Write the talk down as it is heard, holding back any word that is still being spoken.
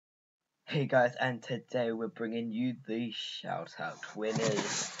Hey guys, and today we're bringing you the shout out winners.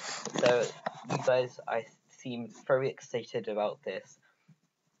 So you guys, I seem very excited about this,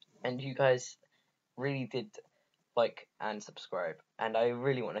 and you guys really did like and subscribe, and I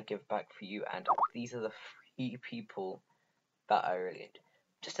really want to give back for you, and these are the 3 people that I really did.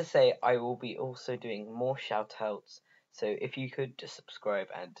 Just to say, I will be also doing more shout outs, so if you could just subscribe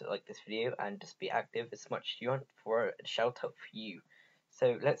and like this video and just be active as much as you want for a shout out for you.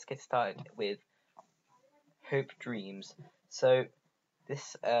 So let's get started with Hope Dreams. So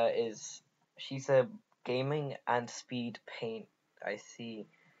this she's a gaming and speed paint, I see,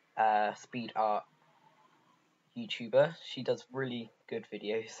 speed art YouTuber. She does really good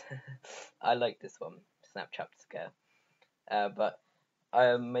videos. I like this one, Snapchat Scare. But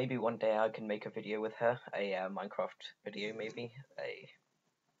maybe one day I can make a video with her, a Minecraft video maybe.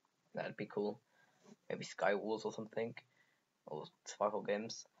 That'd be cool. Maybe Sky Wars or something, or survival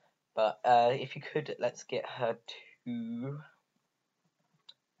games. But if you could, let's get her to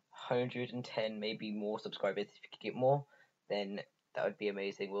 110, maybe more subscribers. If you could get more, then that would be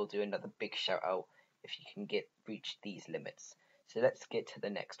amazing. We'll do another big shout out if you can reach these limits. So let's get to the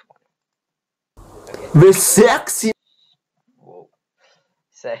next one. Okay. The sexy. Whoa.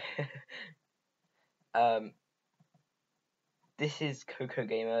 So this is Coco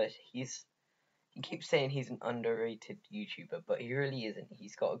Gamer. He keeps saying he's an underrated YouTuber, but he really isn't.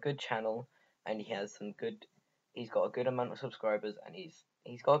 He's got a good channel, and he's got a good amount of subscribers, and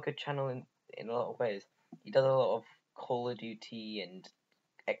he's got a good channel in a lot of ways. He does a lot of Call of Duty and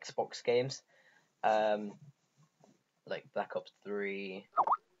Xbox games, like Black Ops 3.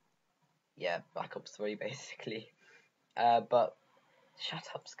 Yeah, Black Ops 3 basically. But shut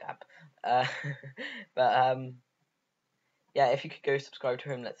up, Scab. Yeah, if you could go subscribe to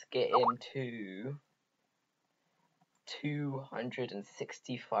him, let's get him to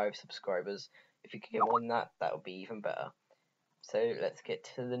 265 subscribers. If you could get more than that, that would be even better. So let's get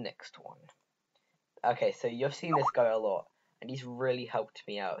to the next one. Okay, so you've seen this guy a lot, and he's really helped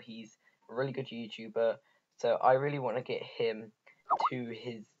me out. He's a really good YouTuber, so I really want to get him to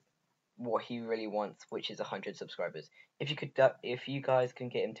what he really wants, which is 100 subscribers. If you guys can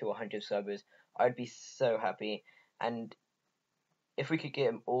get him to 100 subscribers, I'd be so happy. And if we could get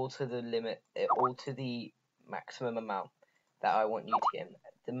him all to the limit, all to the maximum amount that I want you to get him,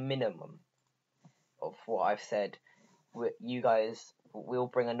 the minimum of what I've said, you guys will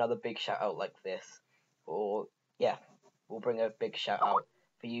bring another big shout out like this, or yeah, we'll bring a big shout out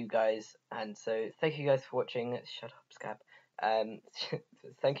for you guys. And so thank you guys for watching. Shut up, Scab.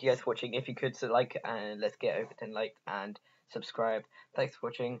 Thank you guys for watching. If you could, so like, and let's get over 10 likes and subscribe. Thanks for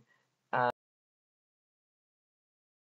watching.